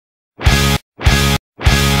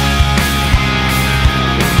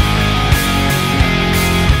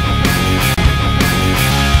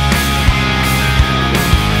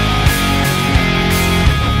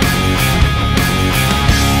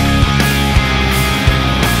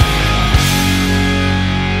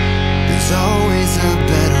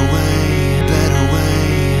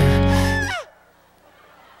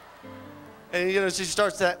and, you know, she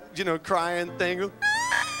starts that, you know, crying thing.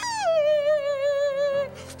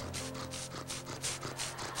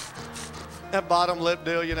 That bottom lip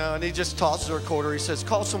deal, you know, and he just tosses her a quarter. He says,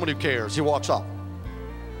 call someone who cares. He walks off.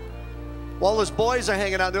 While his boys are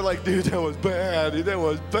hanging out, they're like, dude, that was bad. That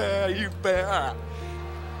was bad. You bad.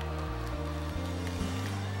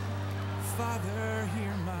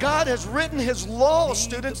 God has written his law,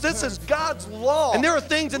 students. This is God's law. And there are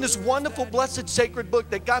things in this wonderful, blessed, sacred book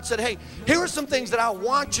that God said, hey, here are some things that I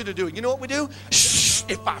want you to do. You know what we do? Shh,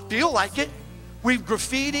 if I feel like it. We've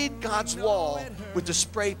graffitied God's law with the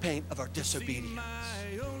spray paint of our disobedience.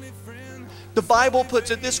 The Bible puts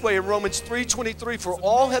it this way in Romans 3:23, for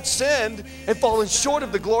all have sinned and fallen short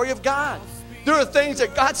of the glory of God. There are things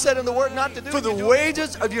that God said in the Word not to do. For the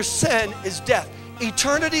wages of your sin is death.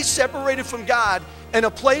 Eternity separated from God in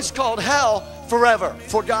a place called hell forever.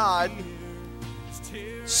 For God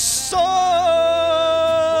so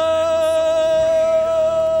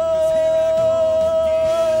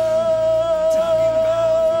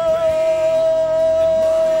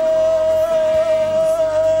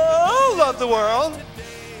loved the world.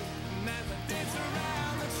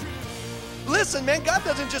 Listen, man, God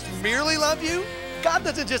doesn't just merely love you. God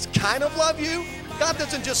doesn't just kind of love you. God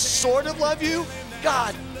doesn't just sort of love you.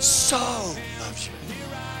 God so loves you.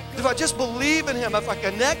 If I just believe in him, if I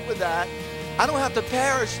connect with that, I don't have to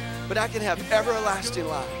perish, but I can have everlasting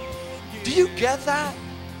life. Do you get that?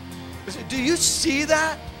 Do you see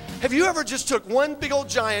that? Have you ever just took one big old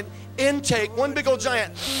giant intake, one big old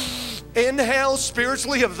giant inhale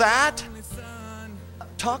spiritually of that?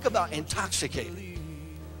 Talk about intoxicating.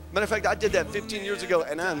 Matter of fact, I did that 15 years ago,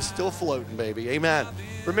 and I'm still floating, baby. Amen.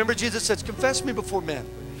 Remember, Jesus says, confess me before men.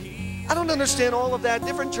 I don't understand all of that.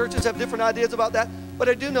 Different churches have different ideas about that, but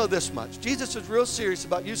I do know this much. Jesus is real serious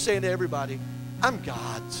about you saying to everybody, I'm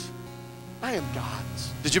God's. I am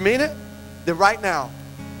God's. Did you mean it? Then right now,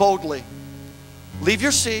 boldly, leave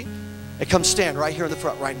your seat and come stand right here in the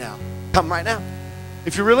front right now. Come right now.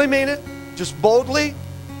 If you really mean it, just boldly,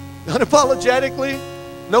 unapologetically,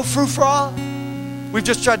 no frou-fra. We've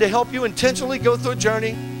just tried to help you intentionally go through a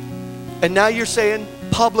journey, and now you're saying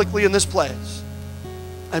publicly in this place,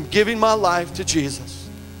 I'm giving my life to Jesus,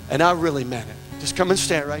 and I really meant it. Just come and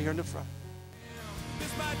stand right here in the front.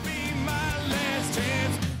 This might be my last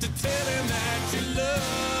chance to tell him that you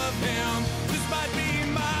love him. This might be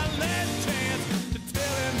my last chance to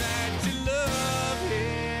tell him that you love him.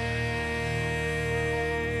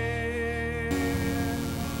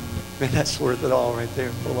 Man, that's worth it all right there.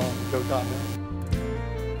 Hold on. Go, God.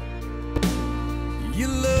 You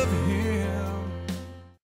love